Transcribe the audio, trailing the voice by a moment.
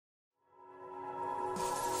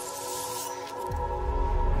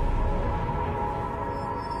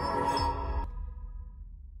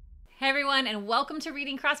everyone, and welcome to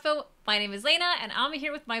Reading Crossbow. My name is Lena, and I'm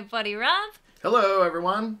here with my buddy Rob. Hello,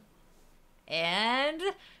 everyone. And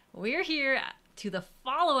we're here to the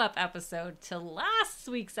follow-up episode to last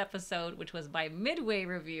week's episode, which was my midway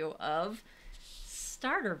review of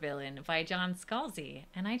Starter Villain by John Scalzi.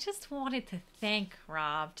 And I just wanted to thank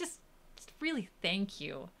Rob, just really thank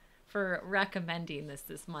you for recommending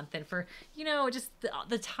this month and for, you know, just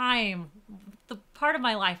the time, the part of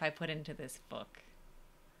my life I put into this book.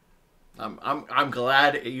 I'm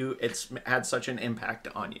glad it's had such an impact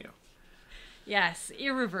on you. Yes,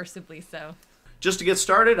 irreversibly so. Just to get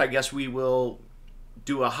started, I guess we will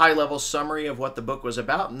do a high-level summary of what the book was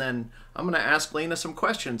about, and then I'm going to ask Lena some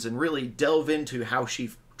questions and really delve into how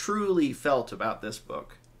she truly felt about this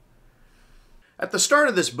book. At the start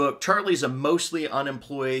of this book, Charlie's a mostly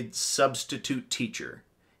unemployed substitute teacher.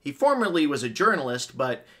 He formerly was a journalist,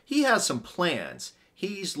 but he has some plans.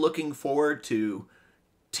 He's looking forward to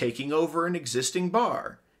taking over an existing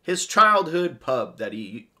bar, his childhood pub that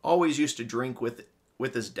he always used to drink with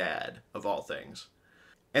his dad, of all things.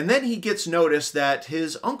 And then he gets notice that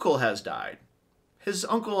his uncle has died. His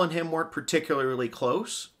uncle and him weren't particularly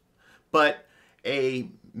close, but a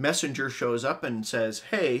messenger shows up and says,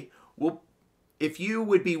 hey, well, if you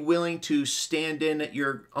would be willing to stand in at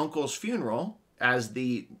your uncle's funeral as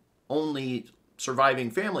the only surviving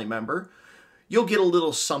family member, you'll get a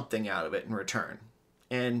little something out of it in return.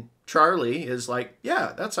 And Charlie is like,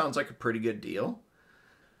 yeah, that sounds like a pretty good deal.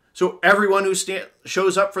 So everyone who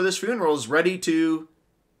shows up for this funeral is ready to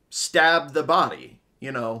stab the body,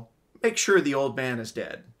 you know, make sure the old man is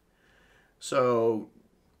dead. So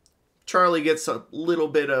Charlie gets a little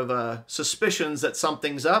bit of suspicions that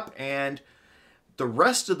something's up, and the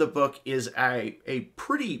rest of the book is a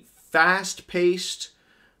pretty fast-paced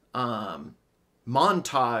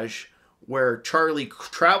montage where Charlie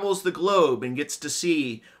travels the globe and gets to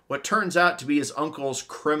see what turns out to be his uncle's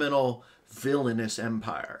criminal, villainous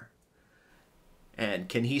empire. And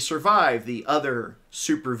can he survive the other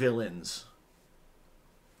supervillains?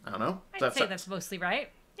 I don't know. I'd say that's mostly right.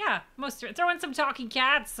 Yeah, throw in some talking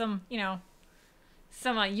cats, some, you know,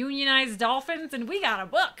 some unionized dolphins, and we got a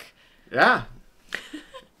book. Yeah.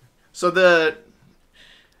 So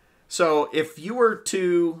if you were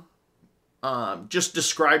to just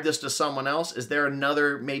describe this to someone else, is there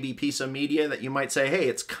another maybe piece of media that you might say, hey,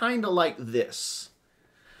 it's kind of like this?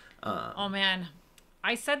 Oh, man.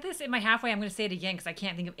 I said this in my halfway. I'm going to say it again because I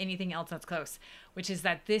can't think of anything else that's close, which is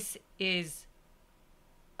that this is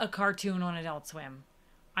a cartoon on Adult Swim.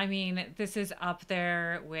 I mean, this is up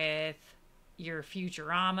there with your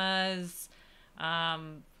Futuramas,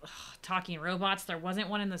 talking robots. There wasn't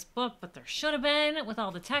one in this book, but there should have been with all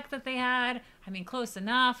the tech that they had. I mean, close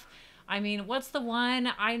enough. I mean, what's the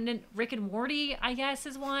one? Rick and Morty, I guess,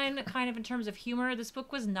 is one, kind of in terms of humor. This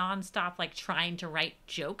book was nonstop, like, trying to write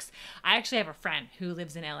jokes. I actually have a friend who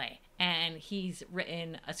lives in LA, and he's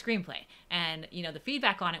written a screenplay. And, you know, the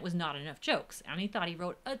feedback on it was not enough jokes. And he thought he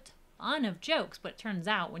wrote a ton of jokes, but it turns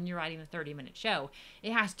out when you're writing a 30-minute show,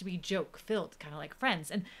 it has to be joke-filled, kind of like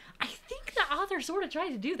Friends. And I think the author sort of tried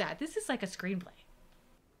to do that. This is like a screenplay.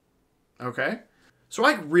 Okay. So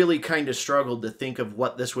I really kind of struggled to think of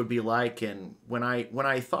what this would be like, and when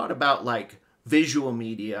I thought about like visual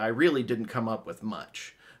media, I really didn't come up with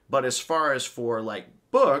much. But as far as for like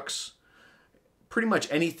books, pretty much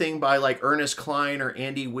anything by like Ernest Cline or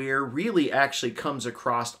Andy Weir really actually comes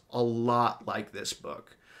across a lot like this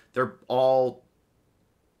book. They're all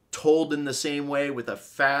told in the same way with a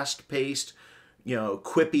fast-paced, you know,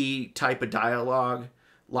 quippy type of dialogue,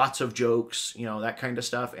 lots of jokes, you know, that kind of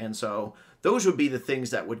stuff. And so those would be the things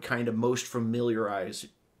that would kind of most familiarize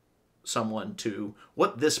someone to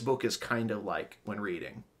what this book is kind of like when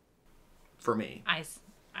reading, for me. I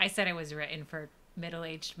said it was written for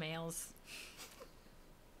middle-aged males.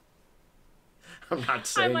 I'm not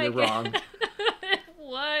saying you're wrong. It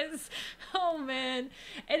was. Oh, man.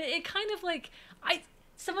 And it kind of like,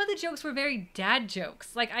 some of the jokes were very dad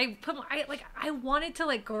jokes. Like, I wanted to,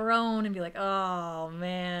 like, groan and be like, oh,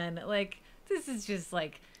 man. Like, this is just,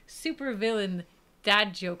 like, super villain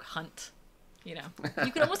dad joke hunt. You know,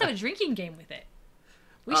 you could almost have a drinking game with it.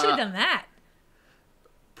 We should have done that.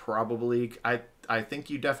 Probably. I think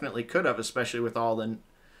you definitely could have, especially with all the...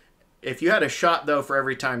 If you had a shot, though, for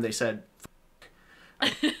every time they said,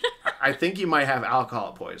 I think you might have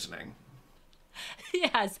alcohol poisoning.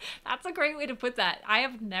 Yes, that's a great way to put that. I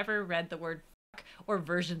have never read the word fuck or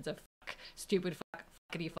versions of fuck. Stupid fuck,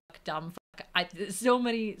 fuckity fuck, dumb fuck. So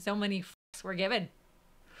many fucks were given.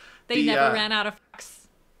 They never ran out of fucks.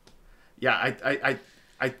 Yeah,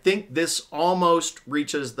 I think this almost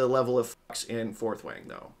reaches the level of fucks in Fourth Wing,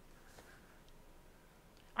 though.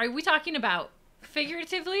 Are we talking about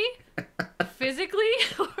figuratively, physically,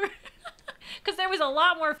 because there was a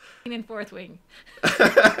lot more in Fourth Wing.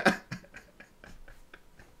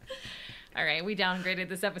 All right, we downgraded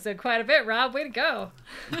this episode quite a bit, Rob. Way to go.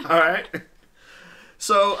 All right.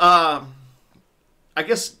 So, I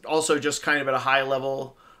guess also just kind of at a high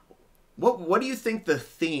level, what do you think the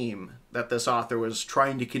theme that this author was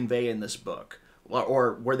trying to convey in this book?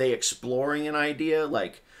 Or were they exploring an idea?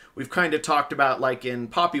 Like, we've kind of talked about, like in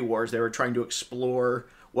Poppy Wars, they were trying to explore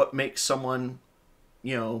what makes someone,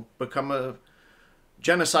 become a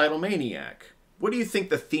genocidal maniac. What do you think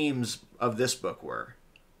the themes of this book were?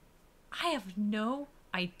 I have no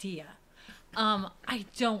idea. I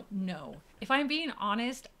don't know. If I'm being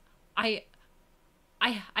honest, I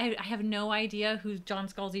have no idea who John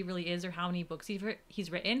Scalzi really is or how many books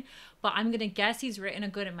he's written, but I'm going to guess he's written a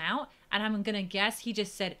good amount, and I'm going to guess he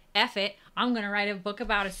just said, F it, I'm going to write a book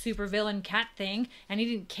about a supervillain cat thing, and he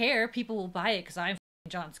didn't care. People will buy it because I'm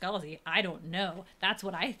John Scalzi. I don't know. That's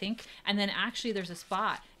what I think. And then actually there's a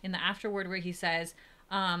spot in the afterword where he says,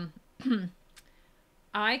 I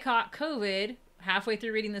caught COVID halfway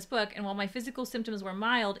through reading this book, and while my physical symptoms were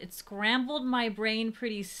mild, it scrambled my brain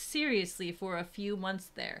pretty seriously for a few months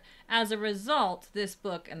there. As a result, this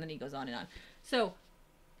book, and then he goes on and on. So,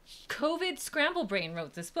 COVID scramble brain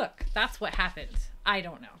wrote this book. That's what happened. I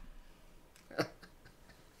don't know.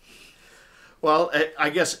 Well,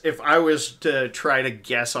 I guess if I was to try to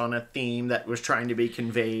guess on a theme that was trying to be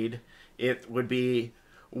conveyed, it would be,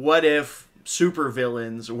 what if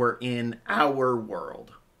supervillains were in our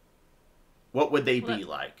world? What would they be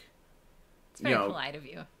like? It's very polite of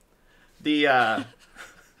you.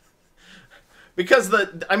 Because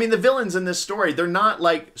the villains in this story, they're not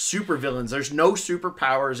like supervillains. There's no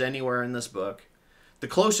superpowers anywhere in this book. The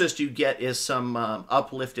closest you get is some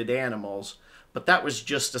uplifted animals, but that was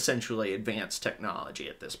just essentially advanced technology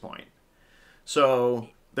at this point. So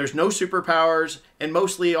there's no superpowers, and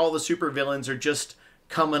mostly all the supervillains are just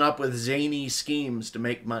coming up with zany schemes to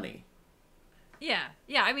make money. Yeah,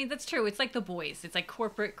 I mean, that's true. It's like The Boys. It's like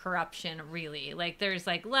corporate corruption, really. Like, there's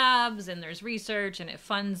like labs and there's research, and it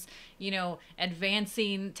funds,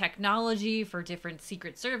 advancing technology for different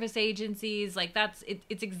Secret Service agencies. Like,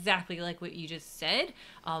 it's exactly like what you just said,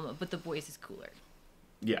 but The Boys is cooler.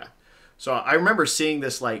 Yeah. So I remember seeing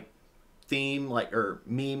this like theme, or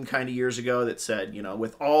meme kind of years ago that said,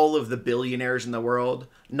 with all of the billionaires in the world,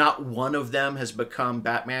 not one of them has become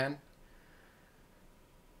Batman.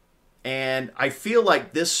 And I feel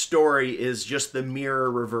like this story is just the mirror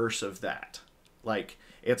reverse of that. Like,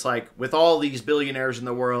 it's like, with all these billionaires in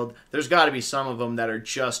the world, there's got to be some of them that are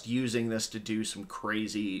just using this to do some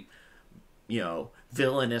crazy,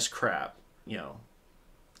 villainous crap.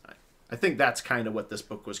 I think that's kind of what this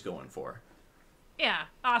book was going for. Yeah,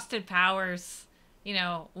 Austin Powers.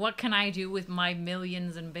 What can I do with my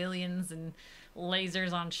millions and billions and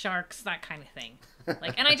lasers on sharks, that kind of thing.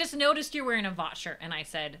 Like, and I just noticed you're wearing a Vought shirt, and I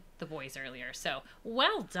said The Boys earlier. So,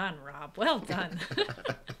 well done, Rob. Well done.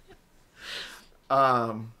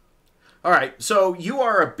 All right. So you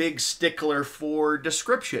are a big stickler for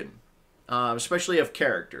description, especially of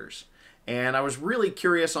characters. And I was really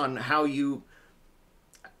curious on how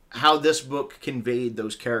this book conveyed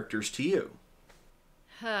those characters to you.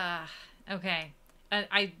 Okay.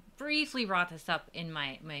 I briefly brought this up in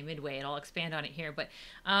my midway, and I'll expand on it here, but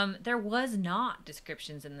there was not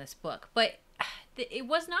descriptions in this book, but it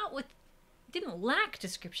was not didn't lack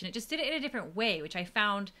description. It just did it in a different way, which I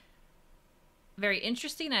found very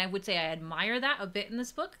interesting, and I would say I admire that a bit in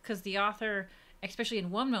this book, because the author, especially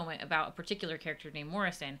in one moment about a particular character named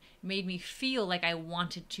Morrison, made me feel like I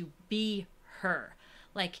wanted to be her.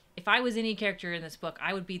 Like, if I was any character in this book,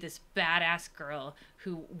 I would be this badass girl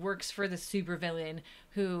who works for the supervillain,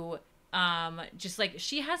 who, just, like,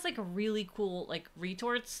 she has, like, a really cool, like,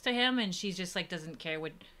 retorts to him, and she's just, like, doesn't care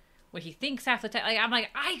what he thinks half the time. Like, I'm like,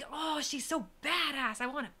 she's so badass. I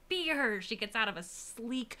want to be her. She gets out of a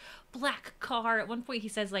sleek black car. At one point, he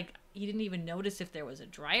says, like, he didn't even notice if there was a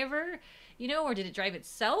driver, or did it drive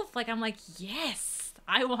itself? Like, I'm like, yes,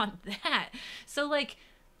 I want that. So, like,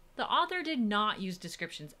 the author did not use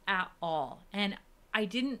descriptions at all, and I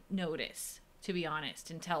didn't notice, to be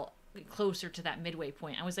honest, until closer to that midway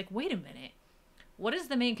point. I was like, wait a minute, what does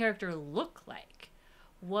the main character look like?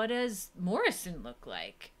 What does Morrison look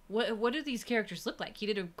like? What do these characters look like? He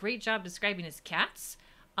did a great job describing his cats,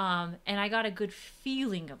 and I got a good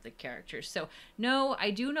feeling of the characters. So, no,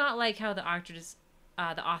 I do not like how the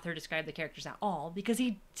author described the characters at all, because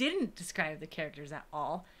he didn't describe the characters at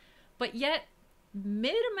all, but yet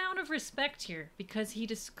mid-amount of respect here, because he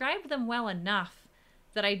described them well enough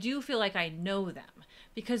that I do feel like I know them.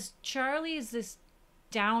 Because Charlie is this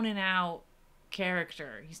down and out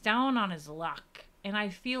character. He's down on his luck. And I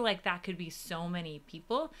feel like that could be so many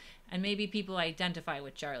people, and maybe people identify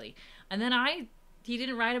with Charlie. And then he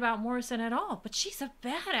didn't write about Morrison at all, but she's a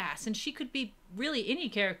badass, and she could be really any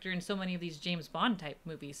character in so many of these James Bond type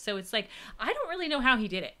movies. So it's like, I don't really know how he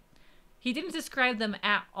did it. He didn't describe them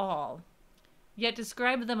at all, yet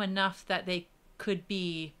described them enough that they could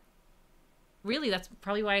be, really, that's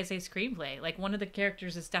probably why I say screenplay. Like, one of the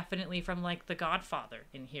characters is definitely from, like, The Godfather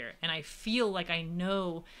in here. And I feel like I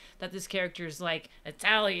know that this character's, like,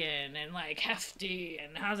 Italian and, like, hefty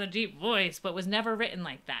and has a deep voice, but was never written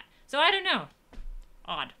like that. So I don't know.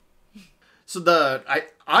 Odd. So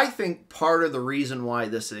I think part of the reason why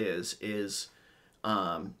this is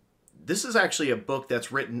this is actually a book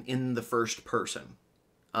that's written in the first person.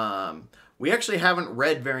 We actually haven't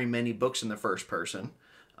read very many books in the first person.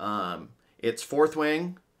 It's Fourth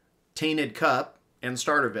Wing, Tainted Cup, and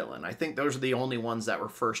Starter Villain. I think those are the only ones that were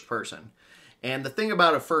first person. And the thing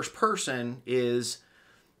about a first person is,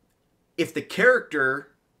 if the character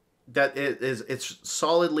that it's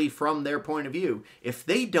solidly from their point of view, if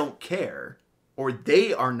they don't care or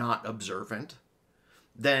they are not observant,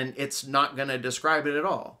 then it's not going to describe it at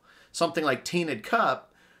all. Something like Tainted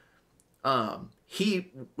Cup,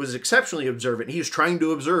 he was exceptionally observant. He was trying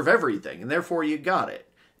to observe everything, and therefore you got it.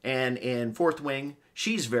 And in Fourth Wing,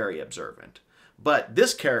 she's very observant. But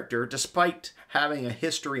this character, despite having a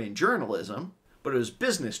history in journalism, but it was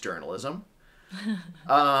business journalism,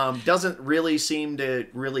 doesn't really seem to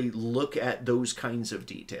really look at those kinds of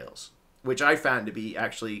details, which I found to be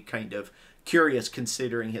actually kind of curious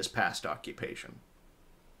considering his past occupation.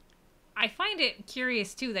 I find it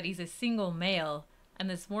curious, too, that he's a single male, and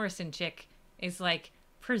this Morrison chick is, like,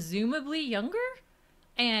 presumably younger?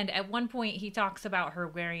 And at one point, he talks about her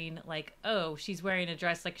wearing, like, oh, she's wearing a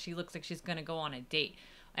dress, like, she looks like she's going to go on a date.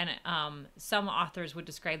 And some authors would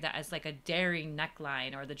describe that as, like, a daring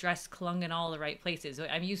neckline, or the dress clung in all the right places.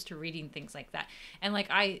 I'm used to reading things like that. And, like,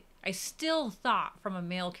 I still thought, from a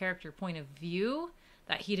male character point of view,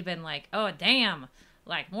 that he'd have been like, oh, damn,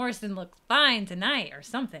 like, Morrison looks fine tonight, or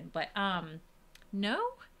something. But, no.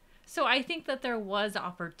 So I think that there was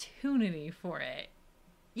opportunity for it,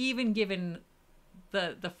 even given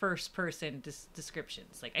the first person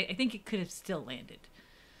descriptions. Like, I think it could have still landed.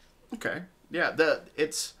 Okay. Yeah,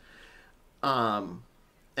 and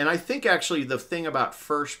I think actually the thing about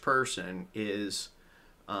first person is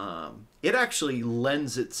it actually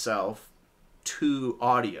lends itself to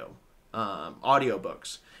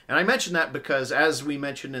audiobooks. And I mention that because, as we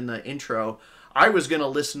mentioned in the intro, I was going to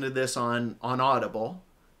listen to this on Audible.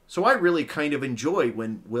 So I really kind of enjoy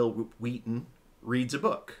when Will Wheaton reads a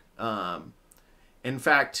book. In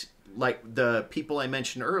fact, like the people I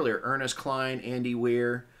mentioned earlier, Ernest Cline, Andy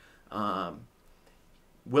Weir,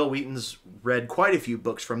 Will Wheaton's read quite a few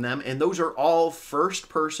books from them, and those are all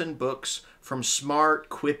first-person books from smart,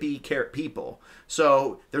 quippy people.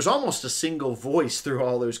 So there's almost a single voice through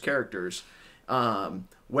all those characters,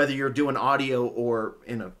 whether you're doing audio or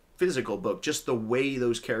in a physical book, just the way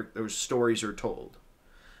those stories are told.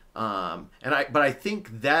 But I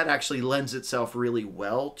think that actually lends itself really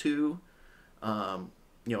well to a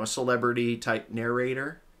celebrity-type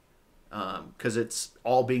narrator, because it's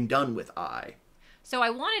all being done with eye. So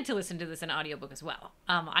I wanted to listen to this in audiobook as well.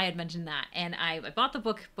 I had mentioned that. And I bought the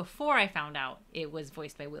book before I found out it was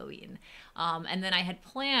voiced by Will Wheaton. And then I had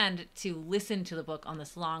planned to listen to the book on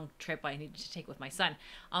this long trip I needed to take with my son.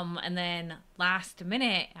 And then last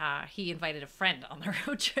minute, he invited a friend on the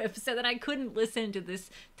road trip so that I couldn't listen to this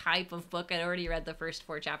type of book. I'd already read the first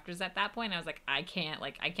 4 chapters at that point. I was like, I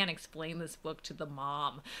can't explain this book to the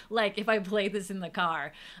mom, like, if I play this in the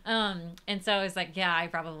car. And so I was like, yeah, I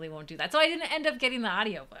probably won't do that. So I didn't end up getting the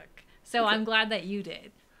audiobook. So okay. I'm glad that you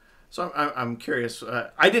did. So I'm curious.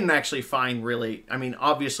 I didn't actually find really, I mean,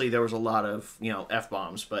 obviously there was a lot of,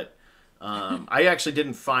 F-bombs, but I actually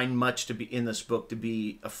didn't find much to be in this book to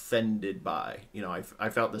be offended by. I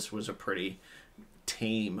felt this was a pretty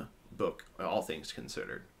tame book, all things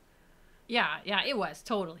considered. Yeah, it was,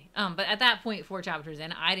 totally. But at that point, 4 chapters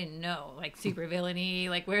in, I didn't know, like, super villainy,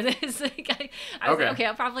 like, where this, like, I was like, okay,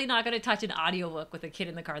 I'm probably not going to touch an audiobook with a kid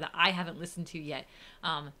in the car that I haven't listened to yet.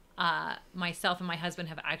 Myself and my husband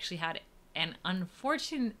have actually had an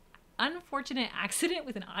unfortunate accident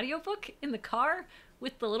with an audiobook in the car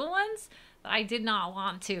with the little ones that I did not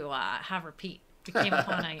want to have repeat. We came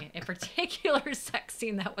upon a particular sex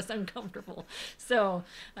scene that was uncomfortable. So,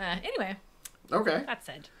 anyway. Okay. That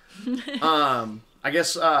said. I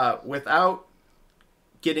guess without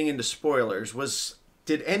getting into spoilers,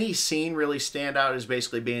 did any scene really stand out as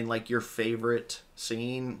basically being like your favorite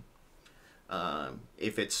scene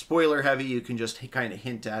If it's spoiler heavy, you can just kind of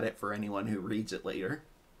hint at it for anyone who reads it later.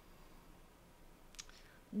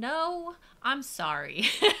 No, I'm sorry.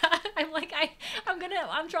 I'm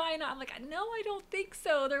trying. I'm like, no, I don't think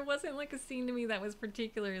so. There wasn't like a scene to me that was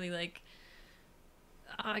particularly like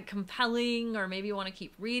compelling or maybe want to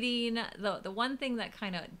keep reading. The one thing that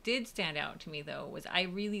kind of did stand out to me though was I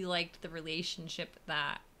really liked the relationship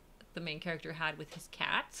that the main character had with his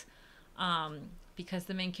cat. Because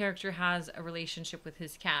the main character has a relationship with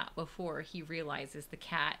his cat before he realizes the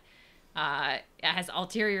cat has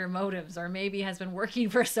ulterior motives or maybe has been working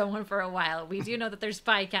for someone for a while. We do know that there's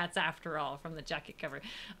spy cats after all from the jacket cover.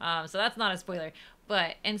 So that's not a spoiler.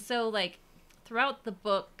 And so like throughout the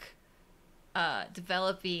book,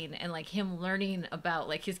 developing and like him learning about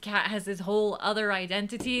like his cat has this whole other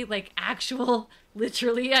identity, like actual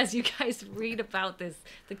literally as you guys read about this,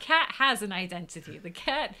 the cat has an identity. The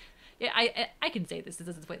cat, yeah, I can say this at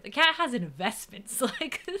this point. The cat has investments.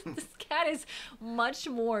 Like this cat is much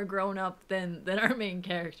more grown up than our main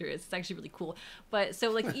character is. It's actually really cool. But so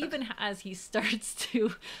like even as he starts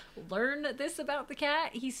to learn this about the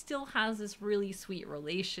cat, he still has this really sweet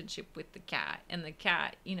relationship with the cat, and the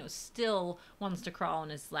cat, you know, still wants to crawl in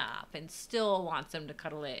his lap and still wants him to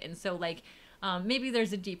cuddle it. And so like maybe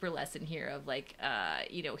there's a deeper lesson here of like,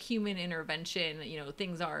 you know, human intervention, you know,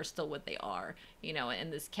 things are still what they are, you know,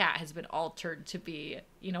 and this cat has been altered to be,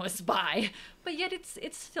 you know, a spy, but yet it's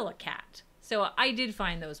still a cat. So I did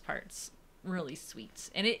find those parts really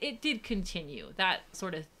sweet. And it did continue. That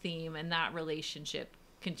sort of theme and that relationship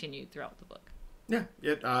continued throughout the book. Yeah,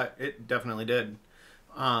 it definitely did.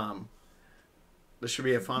 This should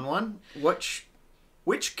be a fun one.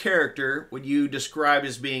 Which character would you describe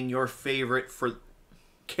as being your favorite for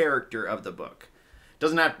character of the book?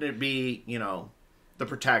 Doesn't have to be, you know, the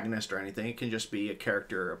protagonist or anything. It can just be a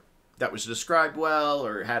character that was described well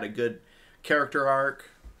or had a good character arc.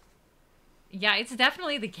 Yeah, it's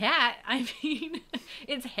definitely the cat. I mean,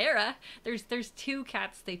 it's Hera. There's two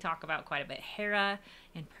cats they talk about quite a bit, Hera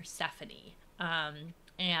and Persephone.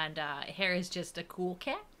 And Hera's just a cool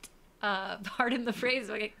cat. Pardon the phrase,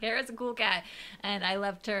 but Hera's a cool cat, and I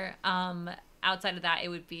loved her. Outside of that, it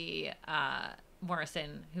would be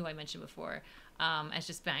Morrison, who I mentioned before, as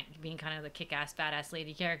just being kind of the kick-ass, badass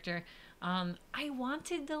lady character. I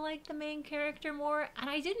wanted to like the main character more, and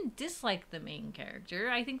I didn't dislike the main character.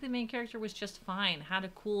 I think the main character was just fine, had a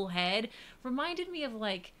cool head, reminded me of,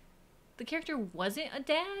 like, the character wasn't a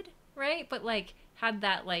dad, right? But, like, had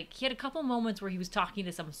that, like, he had a couple moments where he was talking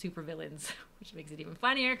to some supervillains, which makes it even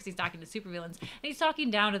funnier because he's talking to supervillains, and he's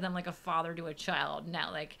talking down to them like a father to a child.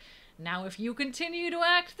 Now if you continue to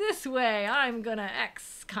act this way, I'm gonna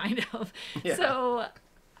X, kind of. Yeah. So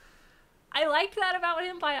I liked that about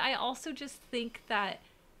him, but I also just think that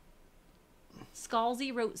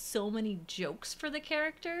Scalzi wrote so many jokes for the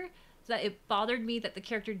character that it bothered me that the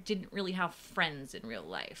character didn't really have friends in real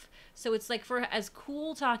life. So it's like, for as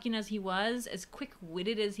cool talking as he was, as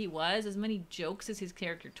quick-witted as he was, as many jokes as his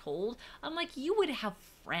character told, I'm like, you would have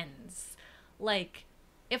friends. Like,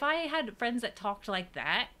 if I had friends that talked like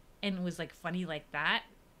that and was like funny like that,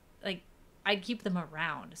 like, I'd keep them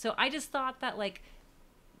around. So I just thought that, like,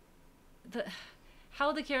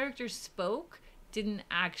 how the character spoke didn't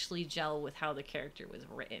actually gel with how the character was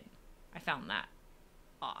written. I found that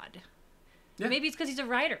odd. Yeah. Maybe it's because he's a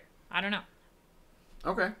writer. I don't know.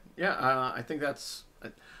 Okay. Yeah, I think that's...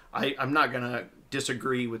 I'm not going to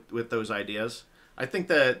disagree with those ideas. I think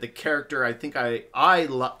the character I think I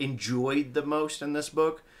enjoyed the most in this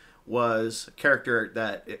book was a character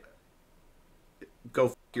that... Go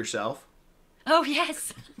f*** yourself. Oh,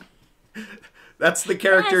 yes. That's the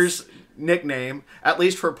character's nickname, at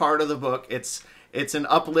least for part of the book. It's an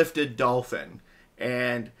uplifted dolphin,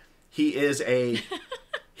 and he is a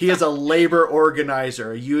labor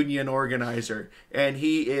organizer, a union organizer, and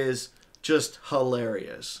he is just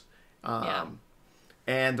hilarious.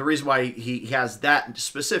 And the reason why he has that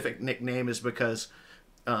specific nickname is because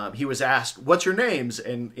he was asked, "What's your names?"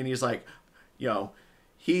 and he's like, don't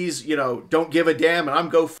give a damn, and I'm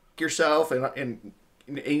go f*** yourself, and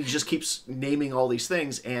he just keeps naming all these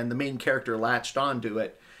things, and the main character latched onto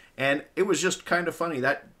it, and it was just kind of funny.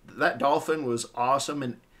 That dolphin was awesome,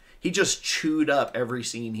 and he just chewed up every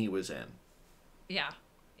scene he was in. Yeah,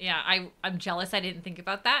 I'm jealous I didn't think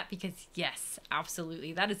about that, because yes,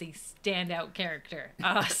 absolutely, that is a standout character.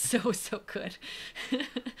 So good.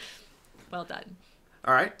 Well done.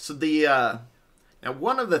 All right, so now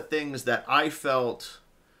one of the things that I felt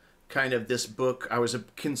kind of this book I was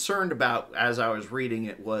concerned about as I was reading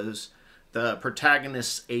it was the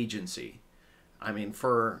protagonist's agency. I mean,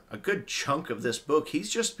 for a good chunk of this book, he's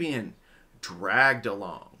just being dragged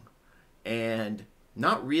along. and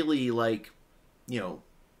not really like,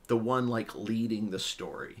 the one like leading the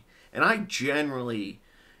story. And I generally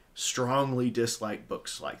strongly dislike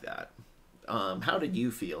books like that. How did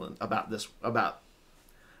you feel about this, about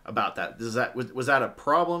that? Was that a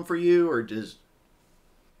problem for you, or does?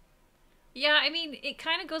 Yeah, I mean, it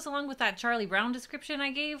kind of goes along with that Charlie Brown description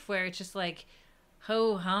I gave, where it's just like,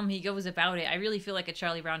 ho hum, he goes about it. I really feel like a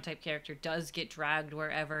Charlie Brown type character does get dragged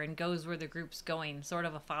wherever and goes where the group's going, sort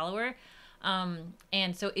of a follower.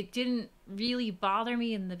 And so it didn't really bother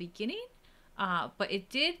me in the beginning, but it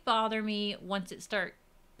did bother me once it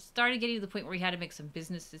started getting to the point where he had to make some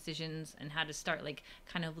business decisions and had to start like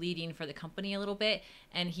kind of leading for the company a little bit,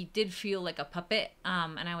 and he did feel like a puppet.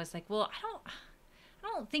 And I was like, well, I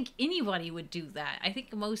don't think anybody would do that. I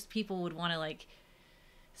think most people would want to like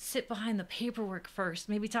sit behind the paperwork first,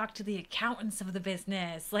 maybe talk to the accountants of the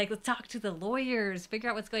business, like let's talk to the lawyers, figure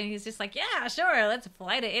out what's going on. He's just like, yeah, sure, let's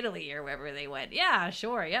fly to Italy or wherever they went. Yeah,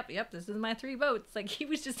 sure, yep, this is my 3 boats. Like, he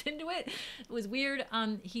was just into it. It was weird.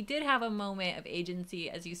 He did have a moment of agency,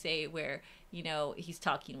 as you say, where he's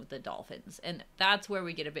talking with the dolphins, and that's where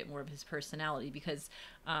we get a bit more of his personality, because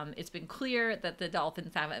it's been clear that the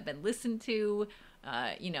dolphins haven't been listened to.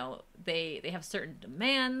 They have certain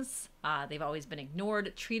demands. They've always been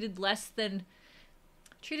ignored, treated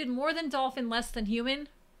more than dolphin, less than human,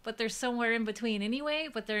 but they're somewhere in between anyway.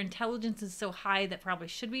 But their intelligence is so high that probably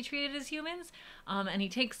should be treated as humans. And he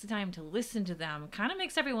takes the time to listen to them, kind of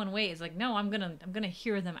makes everyone wait. He's like, no, I'm gonna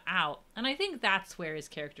hear them out. And I think that's where his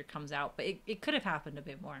character comes out, but it could have happened a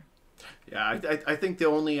bit more. Yeah, I think the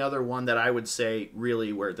only other one that I would say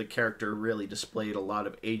really where the character really displayed a lot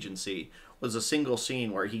of agency was a single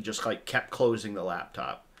scene where he just like kept closing the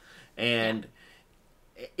laptop, and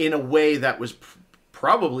in a way that was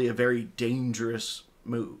probably a very dangerous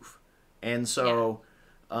move, and so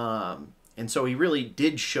he really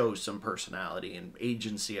did show some personality and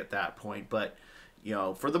agency at that point. But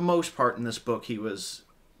for the most part in this book, he was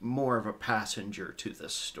more of a passenger to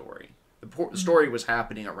this story. The story was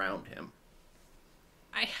happening around him.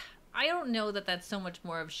 I don't know that that's so much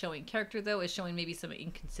more of showing character, though, as showing maybe some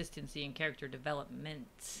inconsistency in character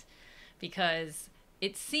development, because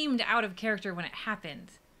it seemed out of character when it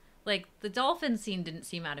happened. Like, the dolphin scene didn't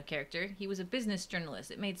seem out of character. He was a business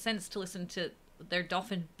journalist. It made sense to listen to their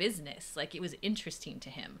dolphin business. Like, it was interesting to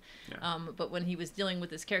him. Yeah. But when he was dealing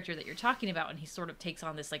with this character that you're talking about, and he sort of takes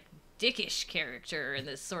on this, like, dickish character, and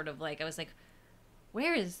this sort of, like, I was like,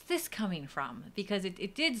 where is this coming from? Because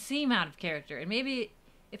it did seem out of character. And maybe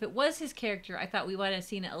if it was his character, I thought we would have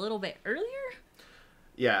seen it a little bit earlier.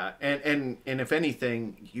 Yeah, and if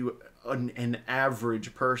anything, an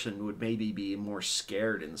average person would maybe be more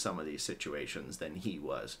scared in some of these situations than he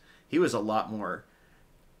was. He was a lot more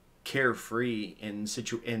carefree in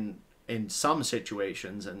some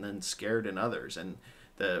situations, and then scared in others. And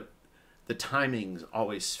the timings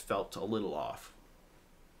always felt a little off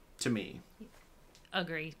to me.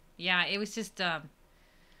 Agree. Yeah, it was just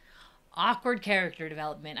awkward character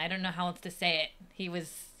development. I don't know how else to say it. He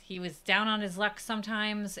was down on his luck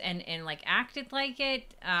sometimes, and like acted like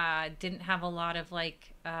it. Didn't have a lot of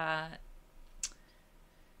like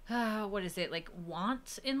what is it, like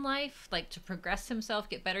wants in life, like to progress himself,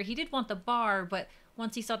 get better. He did want the bar, but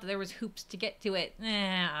once he saw that there was hoops to get to it,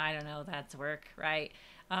 I don't know, that's work, right?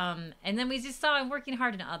 And then we just saw him working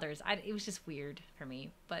hard in others. It was just weird for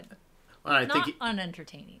me, but not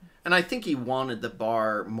unentertaining. And I think he wanted the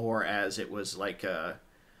bar more as it was like a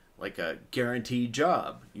guaranteed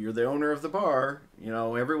job. You're the owner of the bar.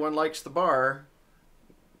 Everyone likes the bar.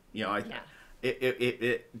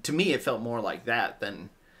 It to me it felt more like that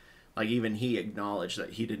than like even he acknowledged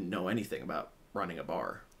that he didn't know anything about running a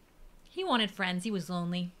bar. He wanted friends. He was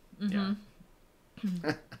lonely. Mm-hmm.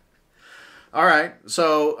 Yeah. All right.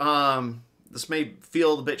 So this may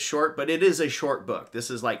feel a bit short, but it is a short book.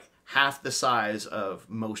 This is like half the size of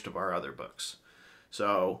most of our other books.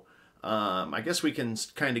 So I guess we can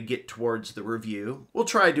kind of get towards the review. We'll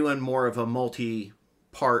try doing more of a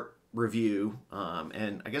multi-part review.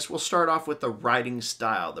 And I guess we'll start off with the writing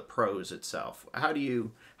style, the prose itself. How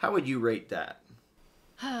would you rate that?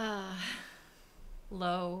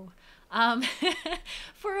 Low.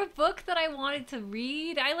 For a book that I wanted to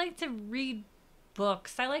read, I like to read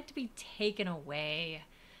books. I like to be taken away.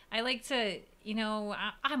 I like to,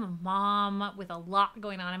 I'm a mom with a lot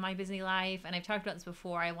going on in my busy life, and I've talked about this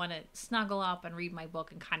before. I want to snuggle up and read my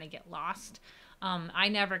book and kind of get lost. I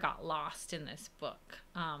never got lost in this book.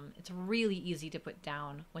 It's really easy to put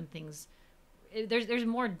down when there's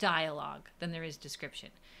more dialogue than there is description.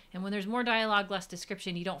 And when there's more dialogue, less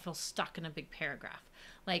description, you don't feel stuck in a big paragraph.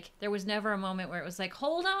 Like, there was never a moment where it was like,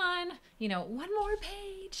 hold on, one more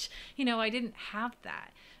page. I didn't have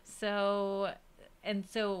that. So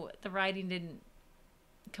the writing didn't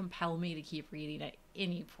compel me to keep reading at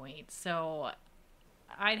any point. So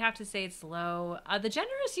I'd have to say it's low. The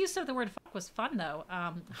generous use of the word fuck was fun, though.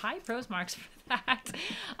 High prose marks for that.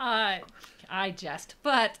 I jest.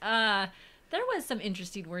 But there was some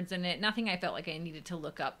interesting words in it. Nothing I felt like I needed to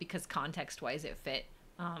look up because context-wise it fit.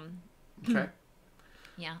 Okay.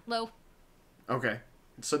 Yeah, low. Okay.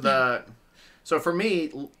 So for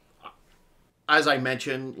me, as I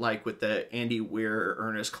mentioned, like with the Andy Weir,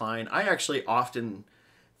 Ernest Cline, I actually often,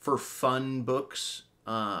 for fun books,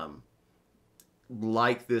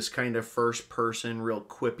 like this kind of first person, real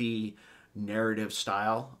quippy narrative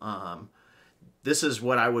style. This is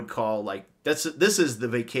what I would call like, this is the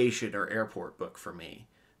vacation or airport book for me.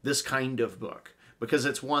 This kind of book. Because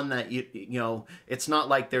it's one that, you know, it's not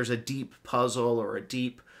like there's a deep puzzle or a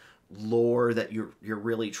deep lore that you're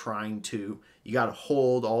really trying to, you got to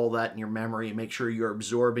hold all that in your memory and make sure you're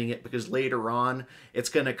absorbing it, because later on it's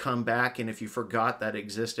going to come back, and if you forgot that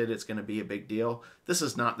existed, it's going to be a big deal. This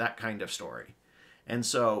is not that kind of story. And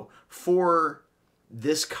so for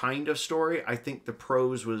this kind of story, I think the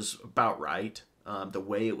prose was about right. The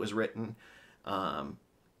way it was written,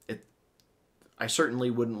 I certainly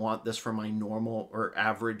wouldn't want this for my normal or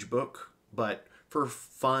average book, but for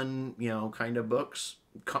fun, kind of books,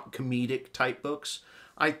 comedic type books,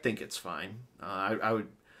 I think it's fine. I would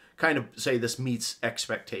kind of say this meets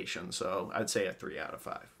expectations, so I'd say a 3 out of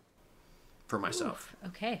 5 for myself. Oof,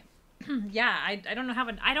 okay. Yeah, I don't know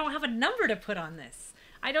I don't have a number to put on this.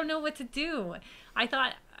 I don't know what to do. I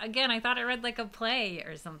thought I read like a play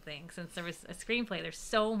or something, since there was a screenplay. There's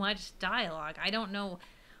so much dialogue. I don't know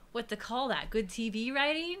what to call that. Good TV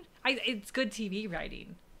writing? It's good TV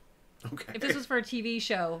writing. Okay. If this was for a TV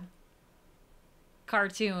show,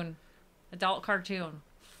 cartoon, adult cartoon,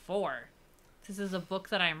 4. This is a book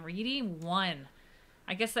that I'm reading, 1.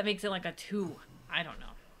 I guess that makes it like a 2. I don't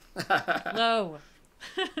know. Low.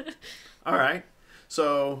 All right.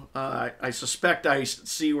 So I suspect I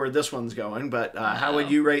see where this one's going, but how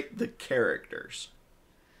would you rate the characters?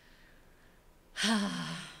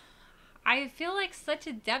 I feel like such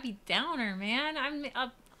a Debbie Downer, man.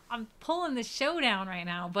 I'm pulling the show down right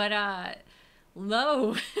now, but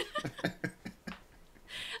low.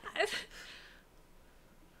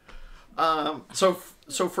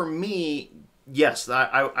 So for me, yes,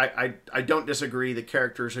 I don't disagree. The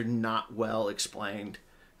characters are not well explained,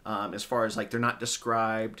 as far as like they're not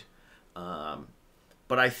described.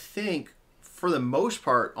 But I think for the most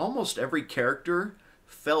part, almost every character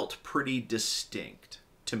felt pretty distinct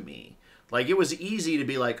to me. Like, it was easy to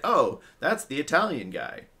be like, oh, that's the Italian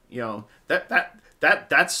guy.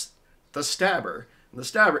 That's the stabber. And the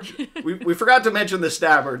stabber, we forgot to mention the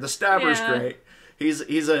stabber. The stabber's great.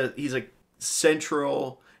 He's a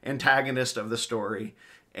central antagonist of the story,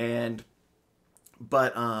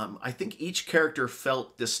 but I think each character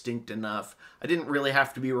felt distinct enough. I didn't really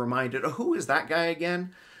have to be reminded, oh, who is that guy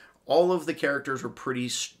again? All of the characters were pretty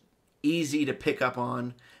easy to pick up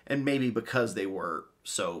on, and maybe because they were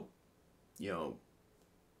so,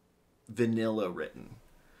 vanilla written.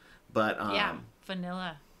 But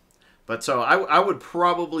vanilla. But so I would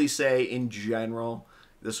probably say in general,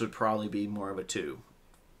 this would probably be more of a 2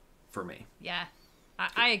 for me. Yeah,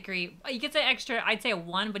 I agree. He gets an extra, I'd say a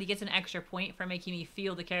 1, but he gets an extra point for making me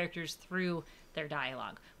feel the characters through their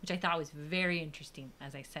dialogue, which I thought was very interesting,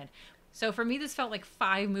 as I said. So for me, this felt like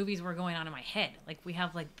 5 movies were going on in my head. Like, we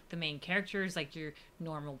have like the main characters, like your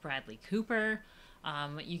normal Bradley Cooper.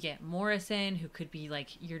 You get Morrison, who could be like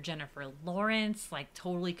your Jennifer Lawrence, like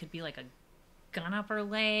totally could be like a gun up her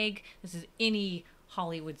leg. This is any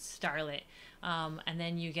Hollywood starlet. And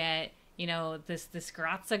then you get, this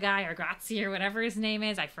Grazia guy, or Grazi, or whatever his name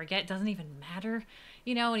is. I forget. Doesn't even matter.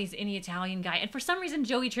 And he's any Italian guy. And for some reason,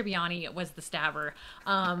 Joey Tribbiani was the stabber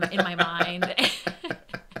in my mind.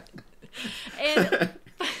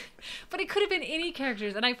 But it could have been any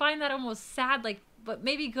characters. And I find that almost sad, like, but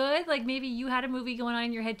maybe good. Like, maybe you had a movie going on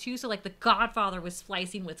in your head too. So like The Godfather was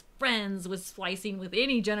splicing with Friends, was splicing with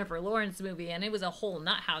any Jennifer Lawrence movie, and it was a whole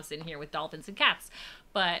nut house in here with dolphins and cats.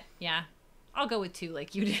 But yeah, I'll go with 2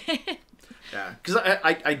 like you did. Yeah, because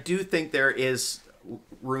I do think there is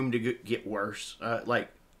room to get worse.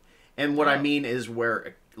 And what I mean is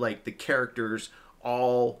where like the characters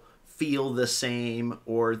all feel the same,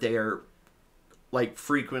 or they're like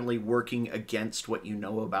frequently working against what you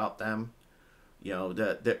know about them.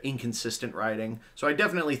 The inconsistent writing. So I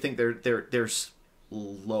definitely think there's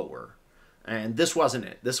lower, and this wasn't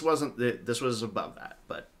it. This was above that,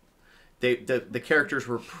 but the characters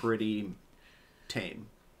were pretty tame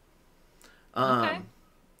Okay.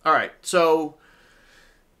 All right. So,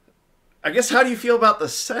 I guess how do you feel about the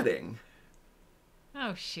setting?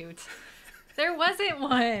 Oh shoot. There wasn't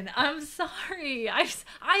one. I'm sorry.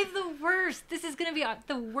 I'm the worst. This is gonna be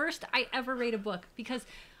the worst I ever rate a book because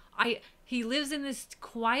he lives in this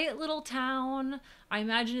quiet little town. I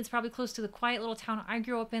imagine it's probably close to the quiet little town I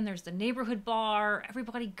grew up in. There's the neighborhood bar.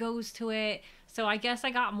 Everybody goes to it. So I guess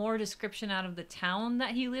I got more description out of the town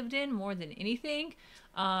that he lived in more than anything.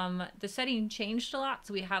 The setting changed a lot.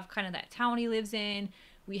 So we have kind of that town he lives in.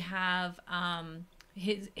 We have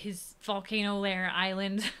his volcano lair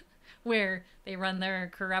island where they run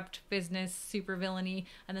their corrupt business, super villainy.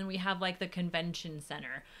 And then we have like the convention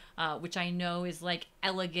center, which I know is like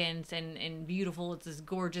elegant and beautiful. It's this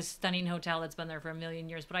gorgeous, stunning hotel that's been there for a million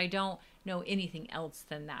years, but I don't know anything else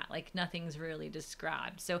than that. Like nothing's really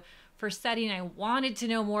described. So for setting, I wanted to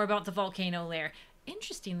know more about the volcano lair.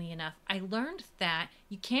 Interestingly enough, I learned that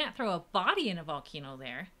you can't throw a body in a volcano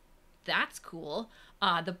lair. That's cool.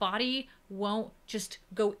 The body won't just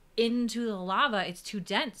go into the lava. It's too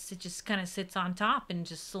dense. It just kind of sits on top and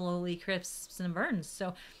just slowly crisps and burns.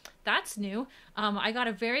 So that's new. I got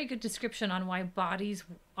a very good description on why bodies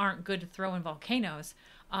aren't good to throw in volcanoes.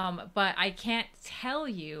 But I can't tell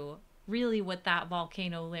you really what that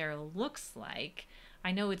volcano lair looks like.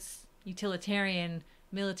 I know it's utilitarian,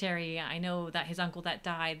 military. I know that his uncle that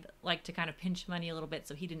died liked to kind of pinch money a little bit,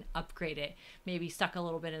 so he didn't upgrade it. Maybe stuck a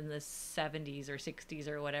little bit in the 70s or 60s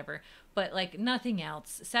or whatever. But like nothing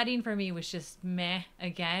else. Setting for me was just meh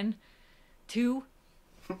again. 2.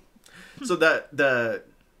 So the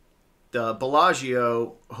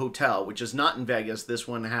Bellagio Hotel, which is not in Vegas, this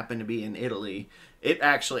one happened to be in Italy. It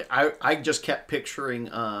actually, I just kept picturing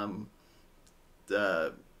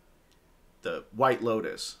the White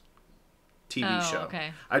Lotus TV show.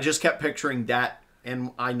 Okay. I just kept picturing that,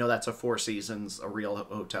 and I know that's a Four Seasons, a real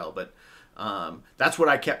hotel, but that's what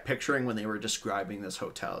I kept picturing when they were describing this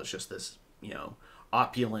hotel. It's just this,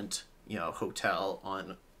 opulent, hotel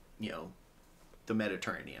on, the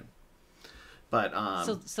Mediterranean. But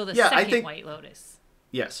so the yeah, second I think, White Lotus.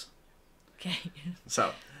 Yes. Okay.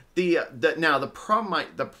 So the problem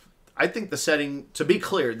I think the setting, to be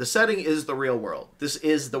clear, the setting is the real world. This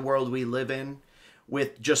is the world we live in,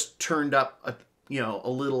 with just turned up a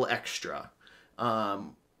little extra,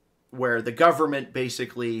 where the government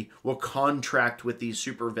basically will contract with these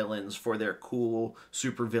supervillains for their cool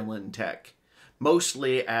supervillain tech,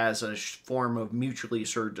 mostly as a form of mutually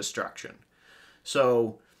assured destruction.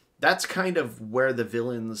 So that's kind of where the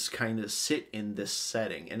villains kind of sit in this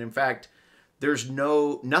setting. And in fact, there's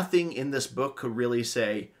nothing in this book could really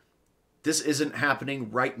say, this isn't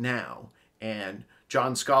happening right now. And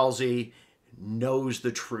John Scalzi knows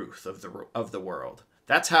the truth of the world.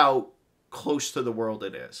 That's how close to the world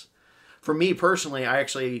it is. For me personally, I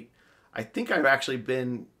think I've actually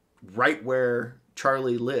been right where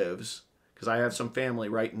Charlie lives, because I have some family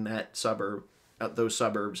right in that suburb, those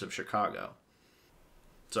suburbs of Chicago.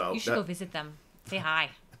 So you should go visit them. Say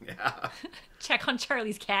hi. Yeah. Check on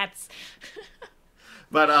Charlie's cats.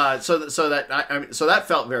 But so that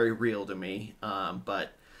felt very real to me.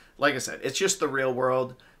 But like I said, it's just the real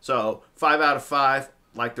world. So 5 out of 5,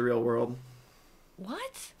 like the real world.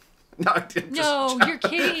 What? No, you're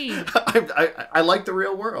kidding. I like the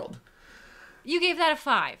real world. You gave that a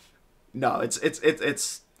 5. No, it's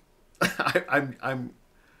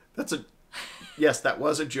that's a yes, that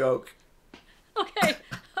was a joke. Okay.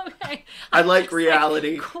 I like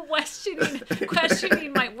reality.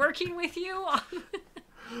 Questioning my working with you.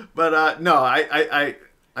 But no, I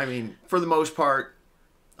mean, for the most part,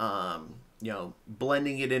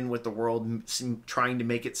 blending it in with the world, trying to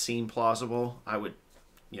make it seem plausible, I would,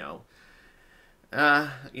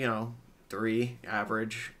 3,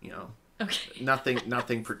 average, Okay.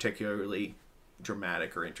 nothing particularly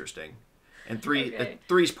dramatic or interesting. And 3, Okay.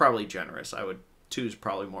 3's probably generous. 2's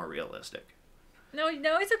probably more realistic. No,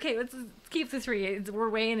 it's okay. Let's keep the 3. We're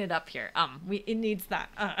weighing it up here. It needs that.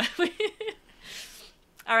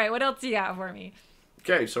 All right, what else do you got for me?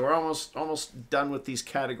 Okay, so we're almost done with these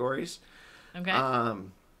categories. Okay. I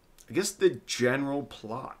guess the general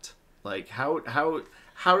plot, like how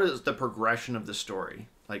does the progression of the story,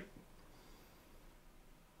 like?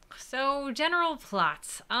 So general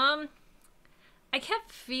plots. I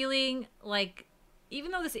kept feeling like,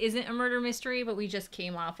 even though this isn't a murder mystery, but we just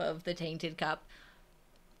came off of The Tainted Cup,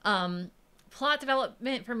 plot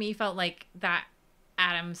development for me felt like that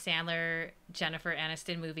Adam Sandler, Jennifer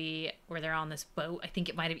Aniston movie where they're on this boat. I think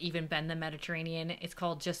it might have even been the Mediterranean. It's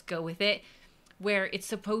called Just Go With It, where it's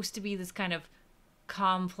supposed to be this kind of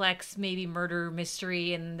complex maybe murder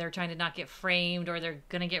mystery, and they're trying to not get framed, or they're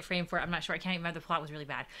gonna get framed for it. I'm not sure. I can't even remember. The plot was really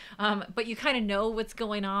bad. But you kind of know what's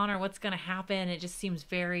going on or what's gonna happen. It just seems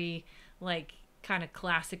very like kind of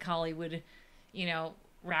classic Hollywood, you know,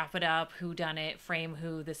 wrap it up, who done it, frame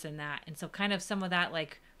who, this and that. And so kind of some of that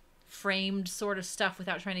like framed sort of stuff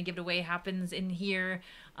without trying to give it away happens in here.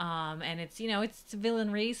 And it's, you know, it's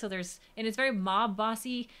villainry, so there's, and it's very mob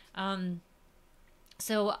bossy.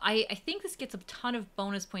 So I think this gets a ton of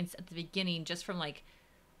bonus points at the beginning just from like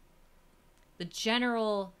the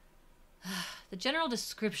general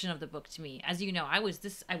description of the book to me. As you know, I was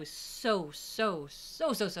so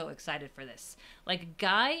excited for this. Like, a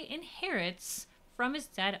guy inherits from his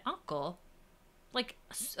dead uncle like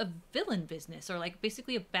a villain business, or like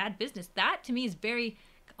basically a bad business. That to me is very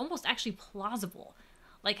almost actually plausible.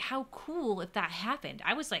 Like, how cool if that happened.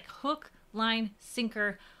 I was like, hook, line,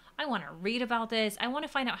 sinker. I want to read about this. I want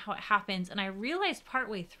to find out how it happens. And I realized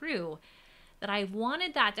partway through that I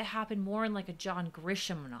wanted that to happen more in like a John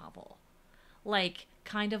Grisham novel. Like,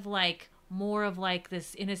 kind of like more of like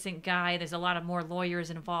this innocent guy. There's a lot of more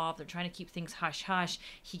lawyers involved. They're trying to keep things hush hush.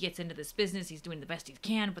 He gets into this business. He's doing the best he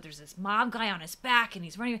can, but there's this mob guy on his back and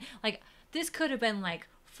he's running. Like, this could have been like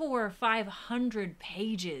 400 or 500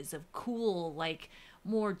 pages of cool, like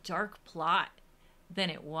more dark plot than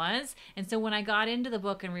it was. And so when I got into the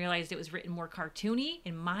book and realized it was written more cartoony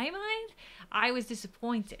in my mind, I was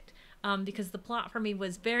disappointed, because the plot for me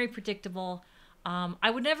was very predictable. I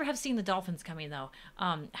would never have seen the dolphins coming, though,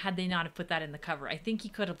 had they not have put that in the cover. I think he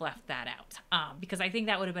could have left that out, because I think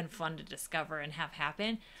that would have been fun to discover and have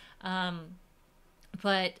happen.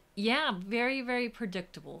 But yeah, very, very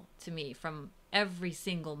predictable to me from every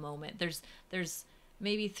single moment. There's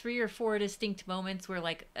maybe 3 or 4 distinct moments where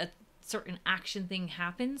like a certain action thing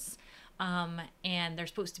happens, and there's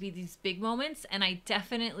supposed to be these big moments, and I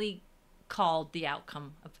definitely called the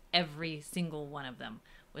outcome of every single one of them.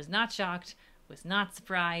 Was not shocked, was not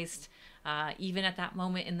surprised, even at that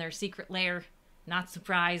moment in their secret lair, not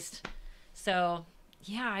surprised. So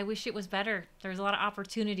yeah, I wish it was better. There's a lot of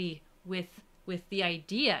opportunity with the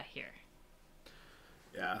idea here.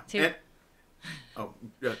 Yeah. 2.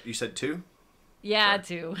 You said 2? Yeah,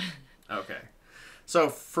 Sorry. 2. Okay. So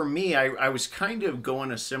for me, I was kind of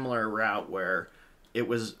going a similar route where it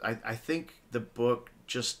was, I think the book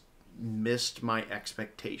just missed my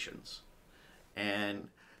expectations. And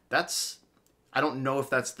that's, I don't know if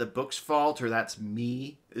that's the book's fault or that's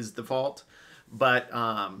me is the fault. But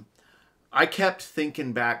I kept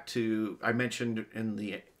thinking back to, I mentioned in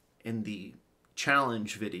the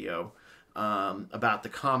challenge video about the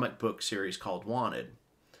comic book series called Wanted.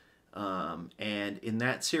 And in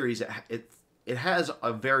that series, it has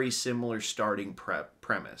a very similar starting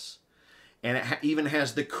premise. And it even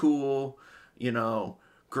has the cool, you know,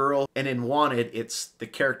 girl. And in Wanted, it's the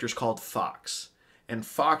character's called Fox. And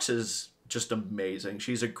Fox is just amazing.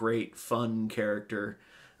 She's a great, fun character.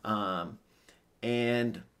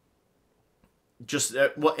 And just,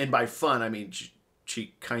 and by fun, I mean,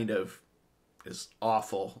 she kind of is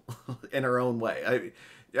awful in her own way.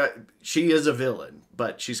 She is a villain,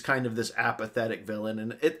 but she's kind of this apathetic villain,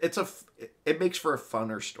 and it makes for a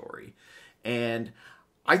funner story. And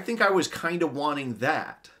I think I was kind of wanting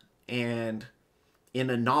that, and in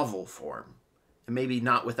a novel form, and maybe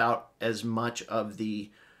not without as much of the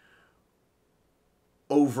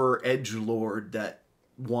over edgelord that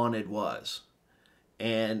Wanted was.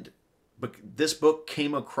 But this book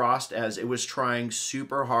came across as it was trying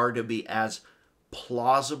super hard to be as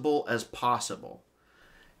plausible as possible.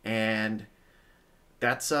 And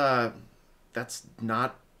that's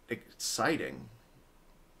not exciting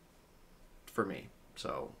for me.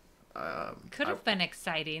 So could have been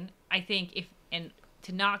exciting, I think, if, and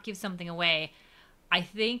to not give something away, I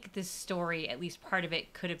think this story, at least part of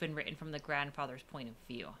it, could have been written from the grandfather's point of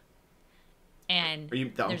view. And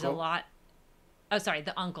there's a lot. Oh, sorry,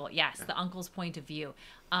 the uncle. Yes, the uncle's point of view.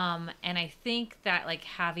 And I think that like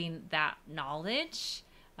having that knowledge,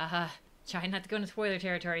 try not to go into spoiler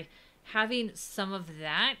territory, having some of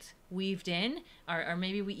that weaved in, or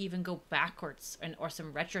maybe we even go backwards or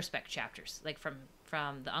some retrospect chapters, like from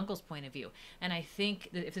the uncle's point of view. And I think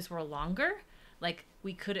that if this were longer, like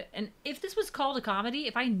we could, and if this was called a comedy,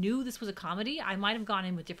 if I knew this was a comedy, I might have gone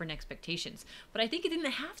in with different expectations. But I think it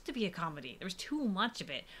didn't have to be a comedy. There was too much of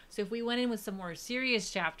it. So if we went in with some more serious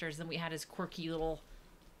chapters, then we had his quirky little,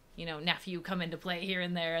 you know, nephew come into play here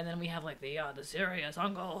and there, and then we have like the serious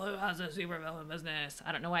uncle who has a supervillain business.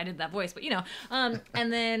 I don't know why I did that voice, but you know,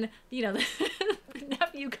 and then you know,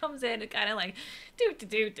 nephew comes in and kind of like, do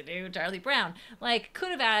Charlie Brown. Like,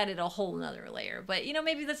 could have added a whole nother layer. But, you know,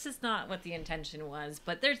 maybe that's just not what the intention was.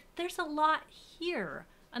 But there's a lot here.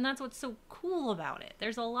 And that's what's so cool about it.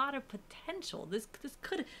 There's a lot of potential. This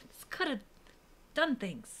could have done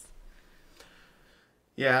things.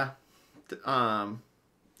 Yeah.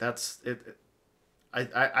 That's it.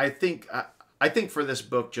 I think for this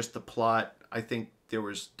book, just the plot, I think there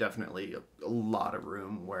was definitely a lot of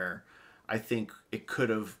room where I think it could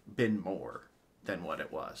have been more than what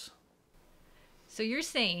it was. So you're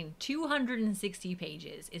saying 260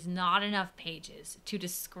 pages is not enough pages to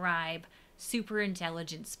describe super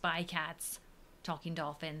intelligent spy cats, talking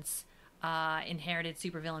dolphins, inherited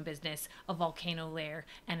supervillain business, a volcano lair,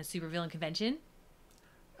 and a supervillain convention?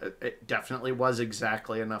 It definitely was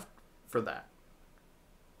exactly enough for that.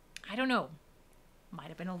 I don't know. Might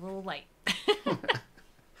have been a little light.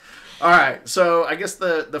 All right, so I guess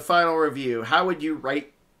the final review. How would you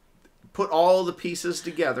put all the pieces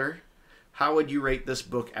together, how would you rate this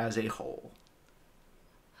book as a whole?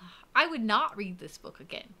 I would not read this book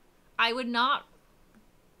again. I would not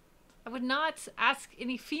ask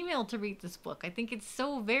any female to read this book. I think it's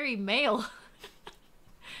so very male.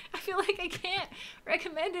 I feel like I can't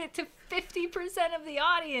recommend it to 50% of the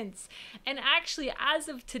audience. And actually, as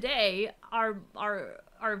of today, our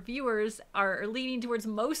viewers are leaning towards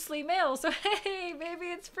mostly male. So hey, maybe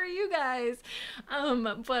it's for you guys.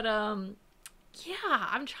 Yeah,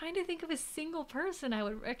 I'm trying to think of a single person I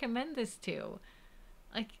would recommend this to.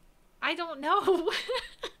 Like, I don't know.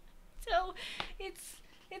 So it's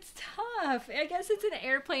tough. I guess it's an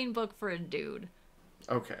airplane book for a dude.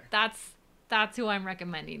 Okay. That's who I'm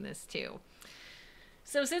recommending this to.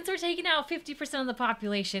 So since we're taking out 50% of the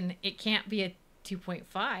population, it can't be a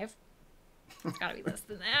 2.5. It's got to be less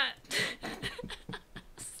than that.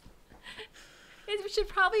 It should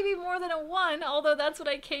probably be more than a 1, although that's what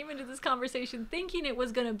I came into this conversation thinking it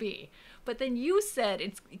was going to be. But then you said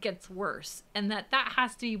it gets worse, and that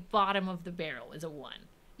has to be bottom of the barrel is a 1.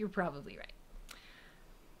 You're probably right.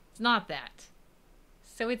 It's not that.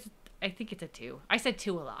 So I think it's a 2. I said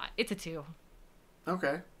 2 a lot. It's a 2.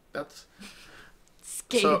 Okay. That's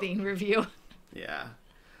scathing review. Yeah.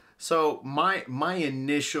 So my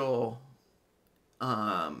initial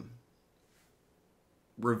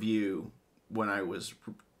review, when I was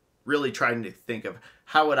really trying to think of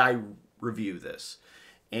how would I review this,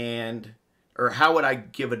 or how would I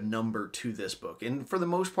give a number to this book, and for the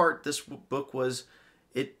most part, this book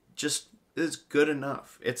just is good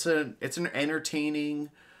enough. It's an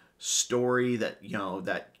entertaining story that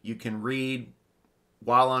you can read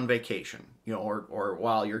while on vacation, or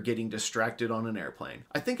while you're getting distracted on an airplane.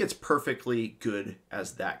 I think it's perfectly good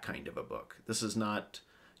as that kind of a book. This is not,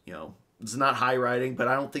 it's not high writing, but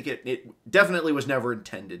I don't think it definitely was never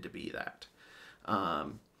intended to be that.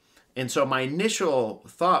 And so my initial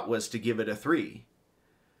thought was to give it a 3,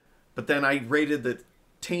 but then I rated the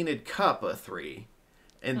Tainted Cup a 3,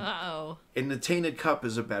 and the Tainted Cup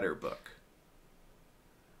is a better book.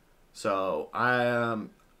 So I'm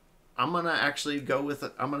gonna actually go with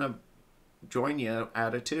it. I'm gonna join you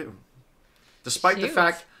at a 2, despite the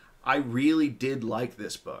fact I really did like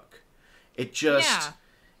this book. It just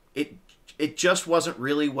it just wasn't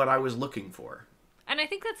really what I was looking for. And I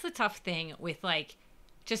think that's the tough thing with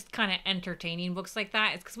just kind of entertaining books like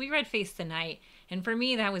that. It's because we read Face the Night, and for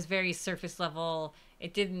me that was very surface level.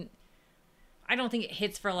 I don't think it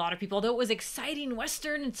hits for a lot of people, although it was exciting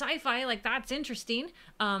Western and sci-fi. That's interesting.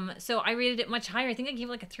 So I rated it much higher. I think I gave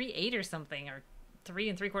it a 3.8 or something, or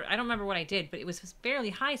 3 3/4. I don't remember what I did, but it was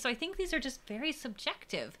fairly high. So I think these are just very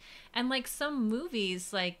subjective. And some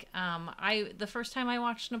movies, the first time I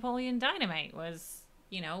watched Napoleon Dynamite was,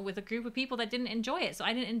 with a group of people that didn't enjoy it. So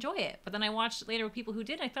I didn't enjoy it. But then I watched it later with people who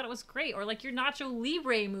did. I thought it was great. Or your Nacho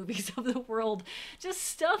Libre movies of the world. Just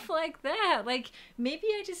stuff like that. Maybe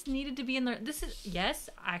I just needed to be in there. This is, yes,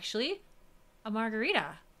 actually, a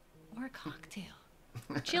margarita or a cocktail.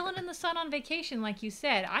 Chilling in the sun on vacation, like you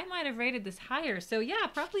said. I might have rated this higher. So yeah,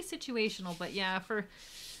 probably situational. But yeah, for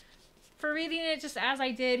reading it just as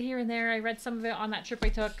I did here and there, I read some of it on that trip I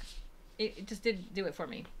took. It just didn't do it for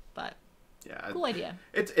me. But yeah, cool idea.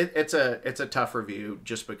 It's a tough review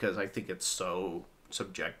just because I think it's so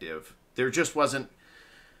subjective. There just wasn't.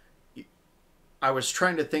 I was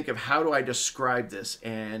trying to think of how do I describe this,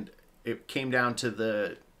 and it came down to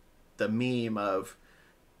the meme of,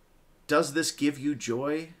 does this give you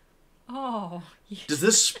joy? Oh, yes. Does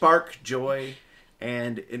this spark joy?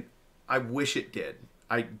 And I wish it did.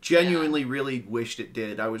 I genuinely really wished it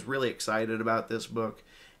did. I was really excited about this book,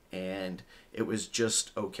 and it was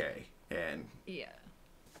just okay. And yeah.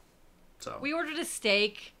 So we ordered a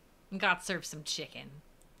steak. Got served some chicken.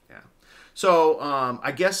 Yeah. So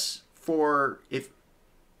I guess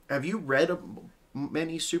have you read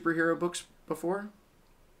many superhero books before?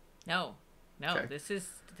 No, Okay. this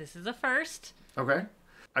is a first. Okay.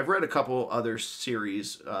 I've read a couple other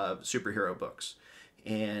series of superhero books,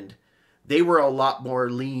 and they were a lot more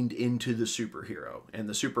leaned into the superhero and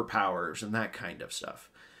the superpowers and that kind of stuff.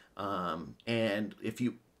 And if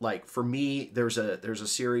you like, for me, there's a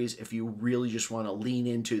series, if you really just want to lean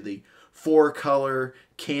into the 4-color,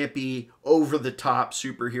 campy, over the top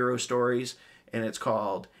superhero stories, and it's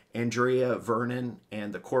called Andrea Vernon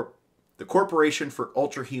and the Corporation for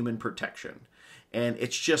Ultrahuman Protection. And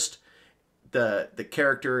it's just the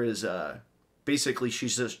character is basically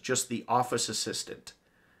she's just the office assistant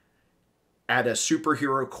at a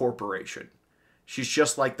superhero corporation. She's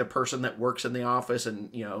just like the person that works in the office and,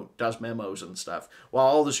 you know, does memos and stuff, while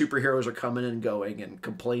all the superheroes are coming and going and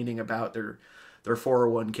complaining about their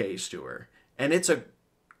 401ks to her. And it's a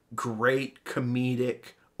great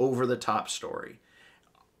comedic, over the top story.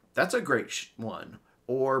 That's a great one.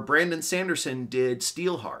 Or Brandon Sanderson did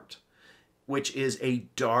Steelheart, which is a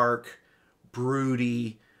dark,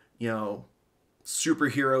 broody, you know,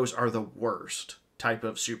 superheroes are the worst type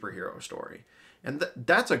of superhero story. And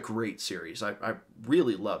that's a great series. I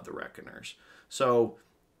really love The Reckoners. So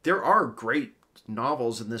there are great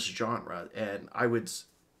novels in this genre, and I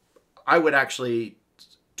would actually,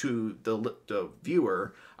 to the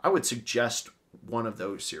viewer, I would suggest one of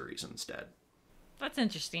those series instead. That's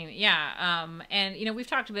interesting. Yeah. And, you know, we've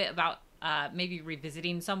talked a bit about maybe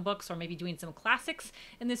revisiting some books or maybe doing some classics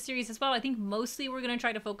in this series as well. I think mostly we're going to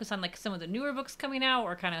try to focus on like some of the newer books coming out,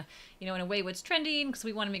 or kind of, you know, in a way what's trending, because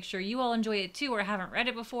we want to make sure you all enjoy it too or haven't read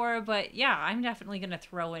it before. But yeah, I'm definitely going to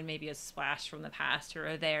throw in maybe a splash from the past here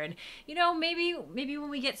or there. And, you know, maybe when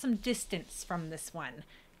we get some distance from this one,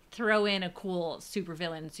 throw in a cool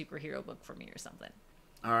supervillain superhero book for me or something.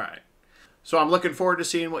 All right. So I'm looking forward to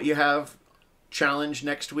seeing what you have challenge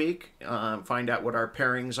next week. Find out what our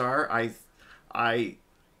pairings are. I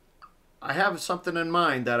have something in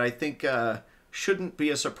mind that I think shouldn't be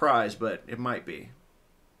a surprise, but it might be.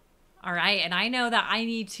 All right, and I know that I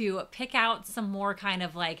need to pick out some more kind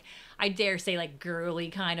of like, I dare say like girly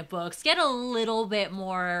kind of books. Get a little bit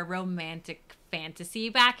more romantic fantasy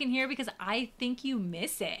back in here, because I think you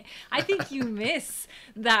miss it. I think you miss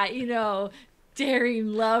that, you know,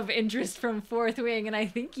 daring love interest from Fourth Wing, and I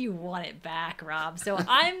think you want it back, Rob. So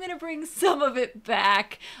I'm going to bring some of it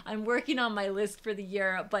back. I'm working on my list for the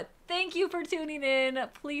year, but thank you for tuning in.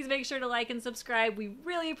 Please make sure to like and subscribe. We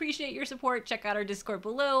really appreciate your support. Check out our Discord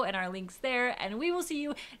below and our links there, and we will see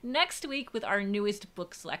you next week with our newest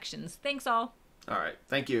book selections. Thanks all. All right.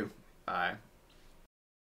 Thank you. Bye.